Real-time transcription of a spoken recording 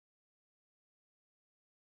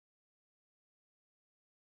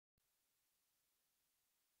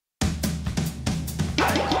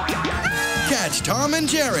Watch Tom and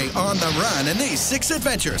Jerry on the run in these 6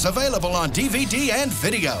 adventures available on DVD and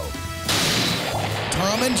video.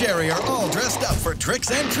 Tom and Jerry are all dressed up for tricks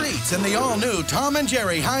and treats in the all-new Tom and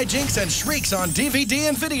Jerry Hijinks and Shrieks on DVD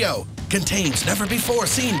and video. Contains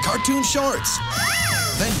never-before-seen cartoon shorts.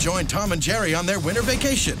 Then join Tom and Jerry on their winter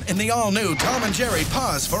vacation in the all-new Tom and Jerry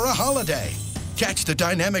Paws for a Holiday. Catch the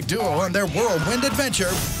dynamic duo on their whirlwind adventure,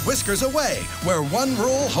 Whiskers Away, where one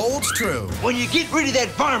rule holds true. When you get rid of that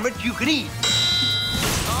varmint, you can eat.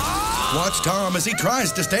 Watch Tom as he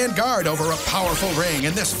tries to stand guard over a powerful ring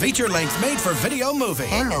in this feature-length made-for-video movie.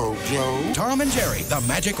 Hello, Joe. Tom and Jerry, The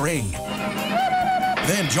Magic Ring.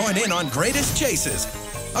 Then join in on Greatest Chases,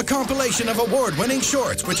 a compilation of award-winning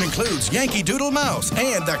shorts which includes Yankee Doodle Mouse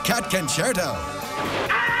and the Cat Concerto.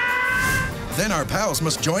 Then our pals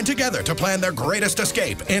must join together to plan their greatest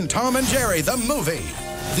escape in Tom and Jerry, the movie.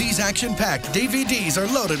 These action-packed DVDs are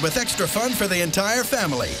loaded with extra fun for the entire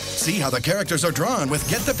family. See how the characters are drawn with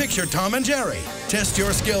Get the Picture Tom and Jerry. Test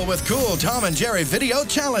your skill with cool Tom and Jerry video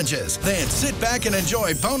challenges. Then sit back and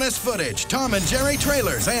enjoy bonus footage, Tom and Jerry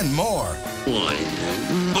trailers, and more.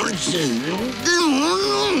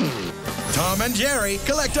 Tom and Jerry,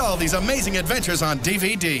 collect all these amazing adventures on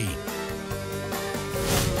DVD.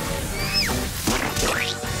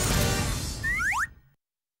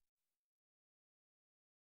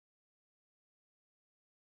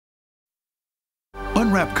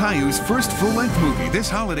 Unwrap Caillou's first full-length movie this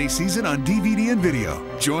holiday season on DVD and video.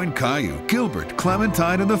 Join Caillou, Gilbert,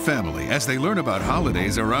 Clementine, and the family as they learn about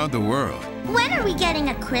holidays around the world. When are we getting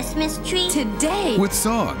a Christmas tree? Today! With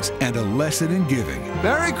songs and a lesson in giving.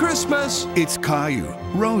 Merry Christmas! It's Caillou,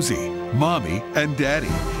 Rosie, Mommy, and Daddy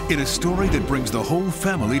in a story that brings the whole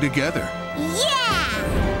family together. Yeah!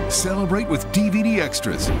 Celebrate with DVD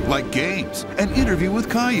extras like games, an interview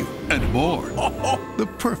with Caillou, and more. The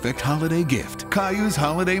perfect holiday gift. Caillou's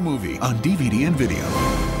Holiday Movie on DVD and video.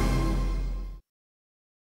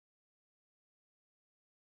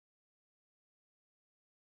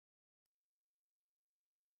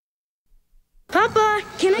 Papa,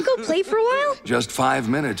 can I go play for a while? Just 5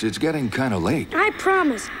 minutes. It's getting kind of late. I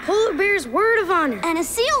promise. Polar bear's word of honor. And a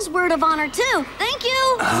seal's word of honor, too. Thank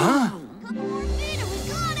you. Huh?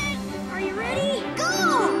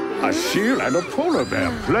 A seal and a polar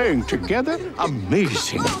bear playing together?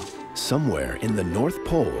 Amazing. Somewhere in the North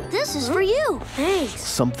Pole, This is for you. Thanks.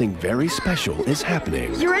 something very special is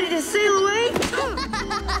happening. You ready to sail away?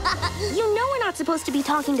 You know we're not supposed to be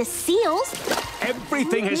talking to seals.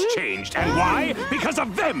 Everything has changed. And why? Because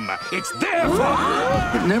of them. It's their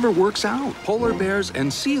fault. It never works out. Polar bears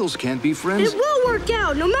and seals can't be friends. It will work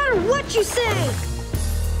out, no matter what you say.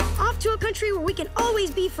 Off to a country where we can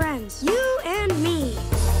always be friends. You and me.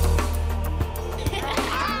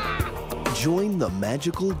 Join the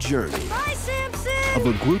magical journey Bye, Samson. of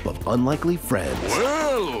a group of unlikely friends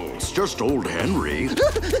Well, it's just old Henry.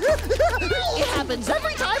 It happens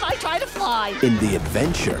every time I try to fly. in the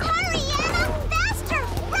adventure Hurry, Anna! Faster!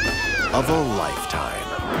 Run! of a lifetime.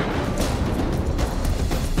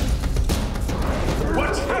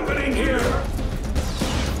 What's happening here?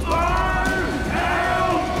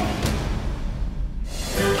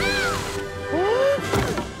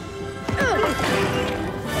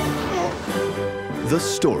 The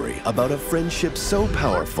story about a friendship so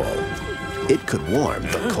powerful, it could warm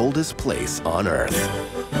the coldest place on Earth.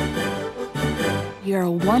 You're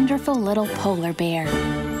a wonderful little polar bear.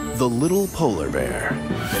 The Little Polar Bear.